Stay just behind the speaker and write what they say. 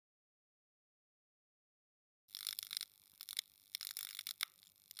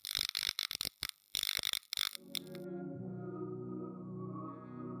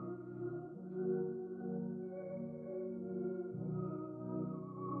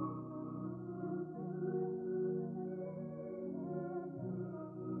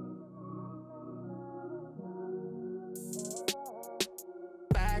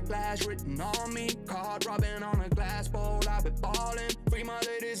backlash written on me. Card rubbing on a glass bowl, I've been balling. Free my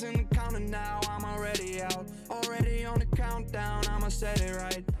ladies in the counter now, I'm already out. Already on the countdown, I'ma set it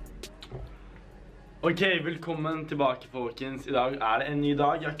right. Ok, velkommen tilbake folkens. I dag det en ny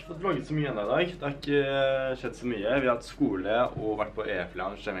dag. Jeg har ikke fått vlogget så mye enda i dag. Det har ikke skjedd så mye. Vi har hatt skole og vært på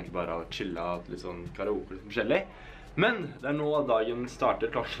EF-lounge. Det egentlig bare å chille, litt sånn karaoke, litt forskjellig. Men det nå dagen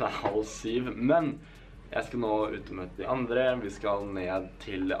starter, klokken 6:30. Men jeg skal nå ut og møte de andre. Vi skal ned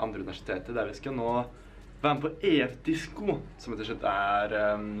til det andre universitetet, der vi skal nå være med på EF-disko, som rett og slett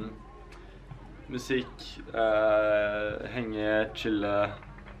musikk, henge, chille,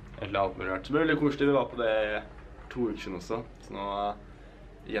 eller alt mulig rart. Så det ble veldig koselig. Vi var på det 2 uker siden også, så nå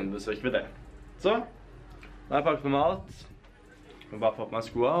gjenbesøker vi det. Så, nå har jeg pakket med alt. Jeg må bare få på meg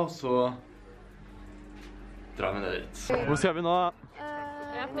skoene, og så drar vi ned dit. Hvor skal vi nå?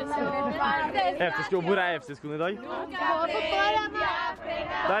 EF-disko. Hvor EF-diskoen i dag?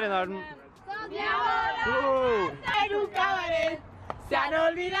 Der inne den. Se han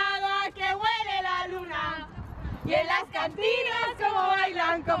olvidado a que huele la luna. Y en las cantinas como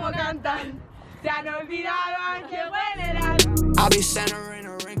bailan, como cantan. Se han olvidado a que huele la luna. I'll be center in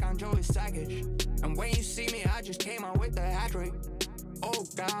a rink on Joey's package. And when you see me, I just came out with the hat trick. Oh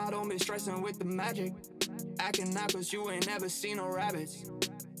God, don't be stressing with the magic. Acting out cause you ain't never seen no rabbits.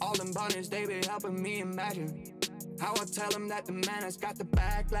 All them bunnies, they be helping me imagine how I tell them that the man has got the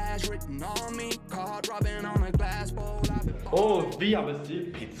backlash written on me. Card rubbing on a glass bowl. Vi har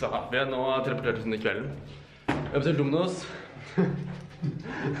bestilt pizza her. Vi nå teleportert oss inn i kvelden. Vi har bestilt Domino's.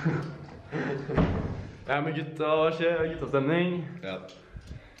 Jeg med gutta, hva skjer? Guttastemning. Ja.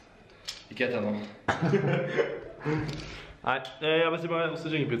 Ikke helt ennå. Nei, jeg har bestilt bare også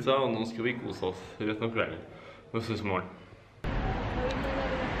skjenkepizza, og nå skal vi kose oss resten av kvelden. Nå ses i morgen.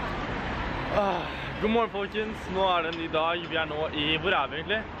 God morgen folkens, nå det en ny dag. Vi nå i, hvor vi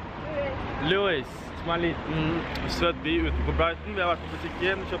egentlig? Louis, som en liten søt by utenfor Brighton. Vi har vært på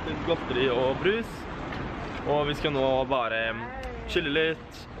butikken, kjøpt litt godteri og brus. Og vi skal nå bare chille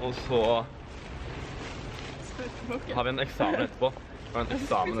litt, og så har vi en eksamen etterpå.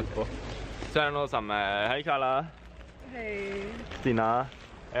 Så det nå sammen med, hei Carla. Hei. Stina.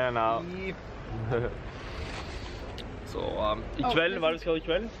 Erna. Så i kveld, hva det vi skal i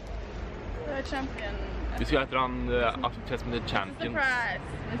kveld? Champion. Vi skal etter en aktivitet som heter Champions. Surprise.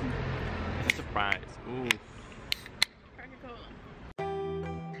 It's a surprise.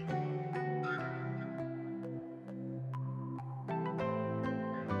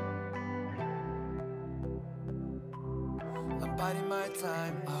 I'm biding my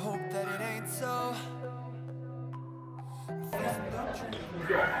time. I hope that it ain't so.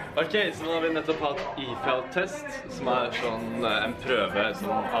 Ok, så nå har vi nettopp hatt IFL-test, som sånn en prøve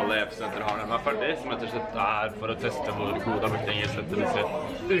som alle EF-studenter har når de ferdig, som rett og slett for å teste hvor god har blitt engelsk etter disse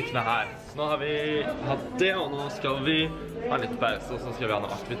ukene her. Så nå har vi hatt det, og nå skal vi ha litt pause, og så skal vi ha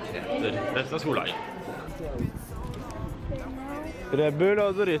noen aktiviteter resten av skoledagen. Red Bull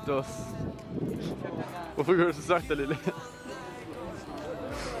og Doritos. Hvorfor går du så sakte, Lili?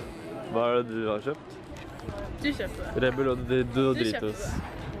 Hva det du har kjøpt? Du kjøpte det. Red Bull og Doritos.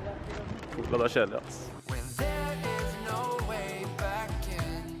 Cola, det kjedelig, ass.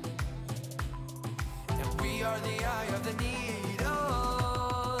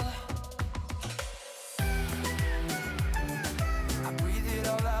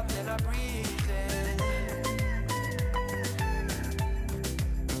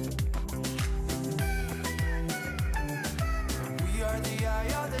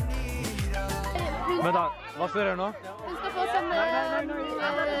 Men da, hva skal dere gjøre nå? Hun skal få sånn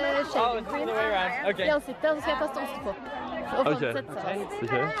shaving cream. I ansiktet, og så skal jeg kaste ost på. Og få den sette seg.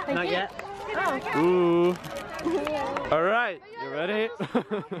 Not yet. All right, you ready?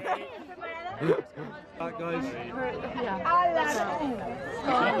 Alright guys.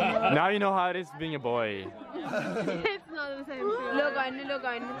 Now you know how it is being a boy. It's not the same thing. Look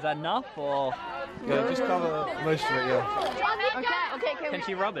on. Is that enough or? Yeah, just cover most of it, yeah. Okay. Can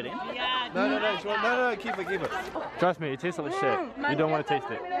she rub it in? No, keep it. Trust me, it tastes like shit. You don't want to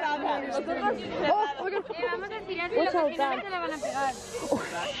taste it. Watch out, Dad.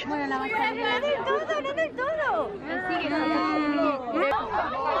 Bueno, la vas a ver. Todo.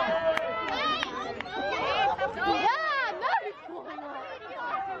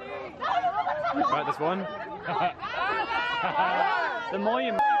 Right, this one. The more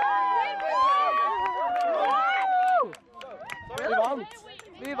you...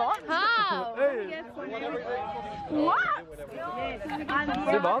 Vi vant. How? What?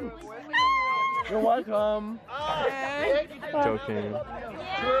 Vi vant. You're welcome. Joking.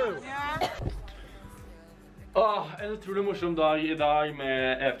 En utrolig morsom dag I dag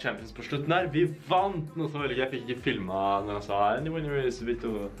med EF Champions på slutten her. Vi vant noe som veldig gøy. Jeg fikk ikke filmet når jeg sa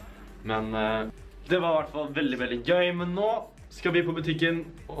men det var I hvert fall veldig, veldig gøy. Men nå skal vi på butikken,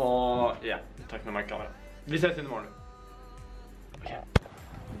 og ja, takk med meg kamera. Vi ses inn I morgen.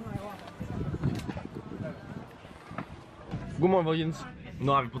 God morgen, folkens.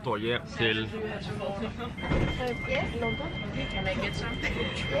 Nå vi på toget til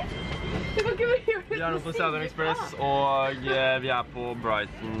Vi nå på Southern Express, og vi på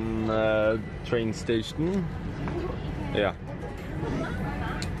Brighton train station. Ja.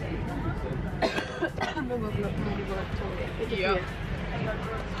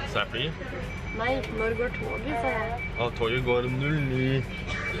 Så fly? Nei, når går toget, sa jeg. Toget går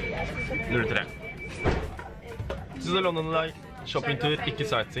 09:03. Så det London I dag. Shoppingtur, ikke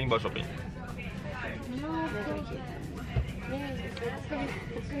sightseeing, bare shopping.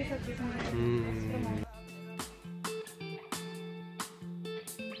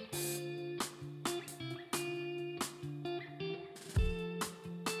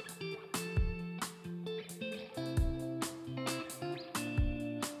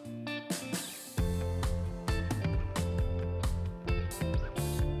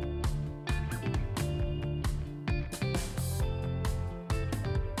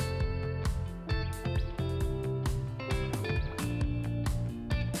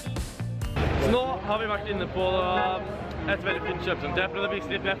 Nå har vi vært inne på et veldig fint kjøpesenter. Jeg prøvde å vise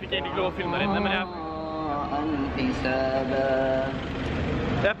litt, men jeg fikk egentlig ikke lov å filme der inne, men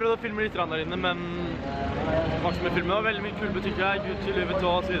jeg prøvde å filme litt der inne, men det var ikke så mye filme. Det var veldig mye kule butikker her, Gucci, Louis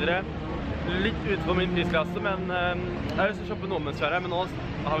Vuitton og så videre. Litt utenfor min prisklasse, men jeg har lyst til å shoppe noe mens vi her, men nå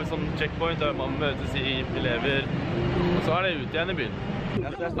har vi sånn checkpoint der man møtes I elever, og så det ut igjen I byen.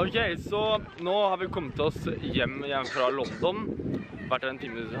 Ok, så nå har vi kommet oss hjem fra London. Vært en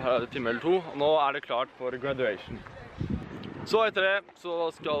time eller to, og nå det klart for graduation. Så etter det så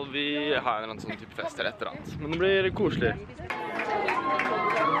skal vi ha en eller annen sånn type fest eller et eller annet, men det blir koselig.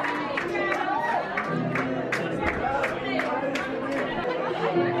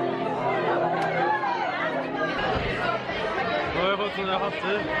 Nå har jeg fått sånne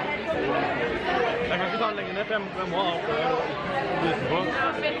hatter. Jeg kan ikke ta den lenger ned, for jeg må ha alt utenpå.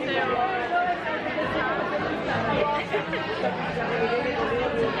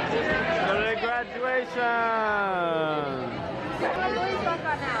 Graduation!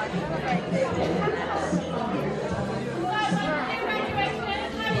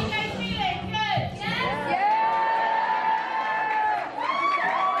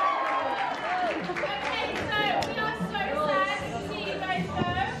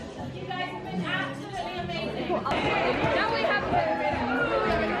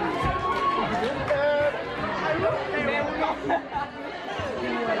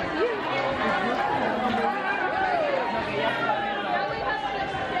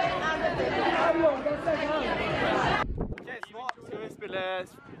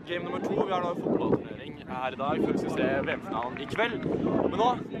 Game nummer 2, vi har nå en fotballturnering her I dag, før vi skal se VM-finalen I kveld. Men nå,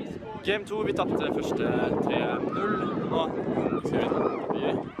 game 2, vi tappte første 3-0, nå skal vi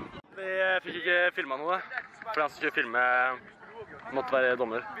begynne. Vi fikk ikke filmet noe, for han som skulle filme måtte være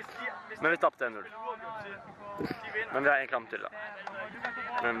dommer. Men vi tappte 1-0. Men vi har en kamp til da.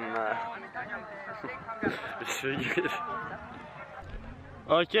 Men vi suger.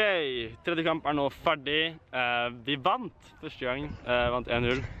 Ok, tredje kamp nå ferdig. Vi vant første gang, vant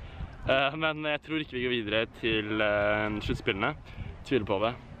 1-0. Men jeg tror ikke vi går videre til sluttspillene. Tviler på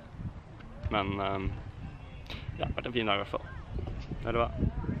det. Men ja, det har vært en fin dag I hvert fall. Eller hva?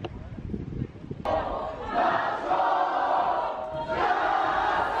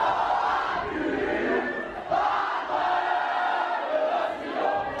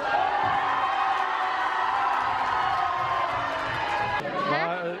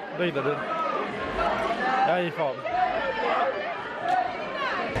 Begge det. Jeg gir faen.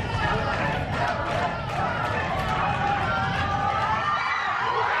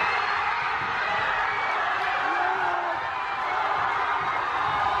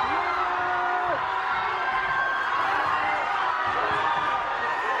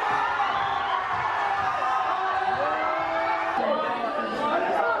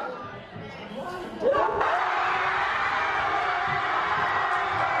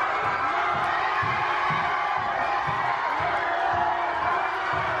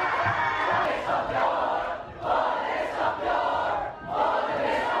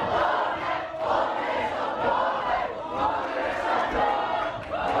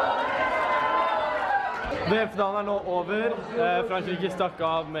 VM-finalen nå over. Frankrike stakk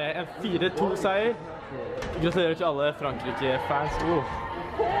av med en 4-2-seier. Gratulerer til alle Frankrike-fans.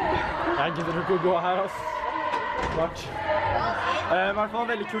 Jeg gidder ikke å gå her, ass. Smart. I hvert fall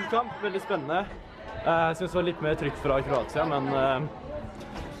en veldig kul kamp, veldig spennende. Jeg synes det var litt mer trykk fra Kroatia, men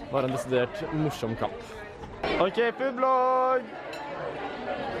det var en desidert morsom kamp. Ok, foodblog!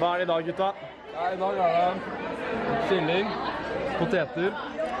 Hva er det i dag, gutta? Ja, i dag er det kylling, poteter,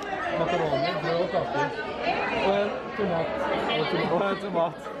 makaroni, brød og kake. Og en tomat. Og en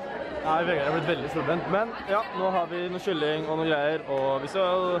tomat. Nei, Vegard har blitt veldig solbrent, men ja, nå har vi noe kylling og noe greier, og vi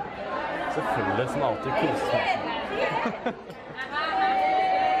skal selvfølgelig som alltid kose oss.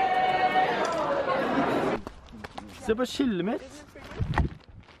 Se på skillet mitt!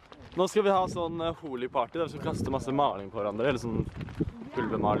 Nå skal vi ha sånn holy party der vi skal kaste masse maling på hverandre, eller sånn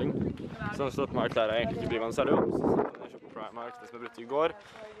pulvermaling. Så jeg står på meg klær jeg egentlig ikke bryr meg særlig om, så jeg kjøpte på Primark, det som jeg brukte i går.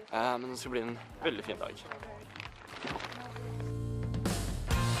 Men det skal bli en veldig fin dag.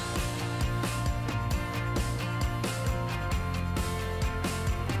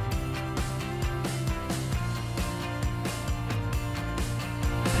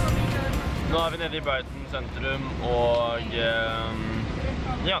 Nå er vi nede i Brighton sentrum, og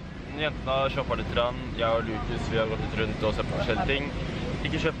ja, jentene har shoppet litt. Jeg og Lucas, vi har gått litt rundt og sett på forskjellige ting.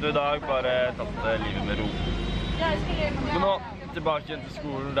 Ikke kjøpt noe i dag, bare tatt livet med ro. Men nå, tilbake igjen til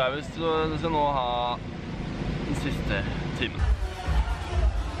skolen der vi skal nå ha den siste timen.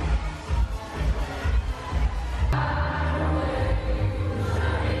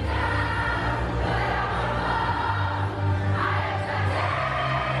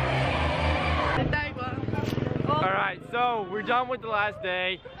 Alright, so we're done with the last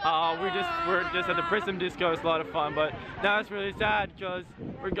day. We're just at the Prism Disco. It's a lot of fun, but now it's really sad because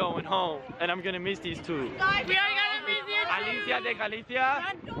we're going home, and I'm gonna miss these two. We are gonna miss you too. Alicia de Galicia.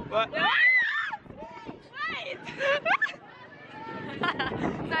 What? Wait!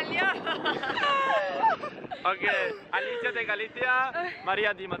 Salió. Okay, Alicia de Galicia,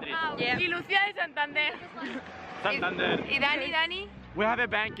 Maria de Madrid. Y Lucía de Santander. Santander. Y Dani? We have a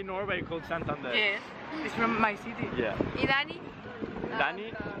bank in Norway called Santander. Yes. It's from my city. Yeah. Y Dani?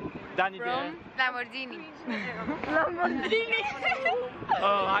 Dani From Lamborghini.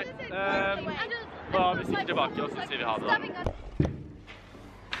 Alright, da vi sitter tilbake, og så sier vi ha det.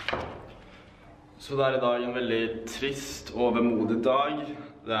 Så det er i dag en veldig trist og vemodig dag.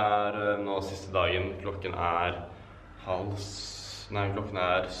 Det er nå siste dagen. Klokken er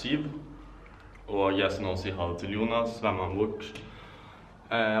 7. Og jeg skal nå si ha det til Jonas, være med han bort.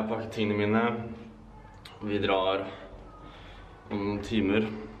 Jeg har pakket tingene mine. Vi drar om noen timer,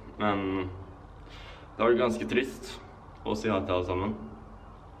 men det var ganske trist å si ha til alle sammen.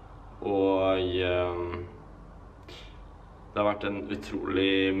 Og det har vært en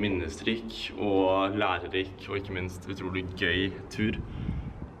utrolig minnesrik og lærerik og ikke minst utrolig gøy tur.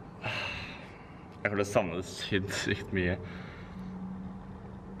 Jeg kommer til å savne det sykt mye.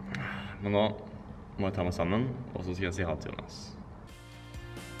 Men nå må jeg ta meg sammen, og så skal jeg si ha til Jonas.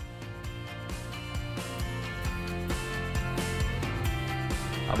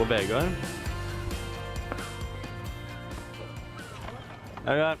 Her på Vegard.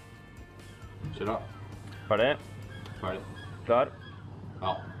 Vegard. Kjør da. Ferdig? Ferdig. Klar?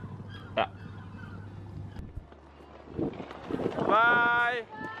 Ja. Ja. Bye!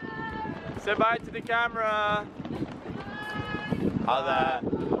 Say bye to the camera! Ha det!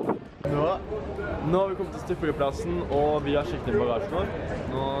 Nå har vi kommet til Stuppeplassen, og vi har skikket inn bagasjen vår.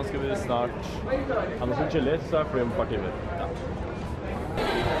 Nå skal vi snart ha noe som chiller, så er fly om et par timer. Ja.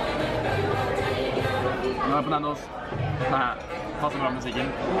 Nå er jeg på Nandos. Passer bra musikken.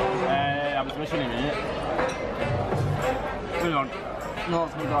 Jeg har blitt med kyllingvinger. Nå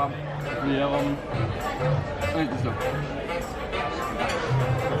skal vi ta flyet om en liten stund.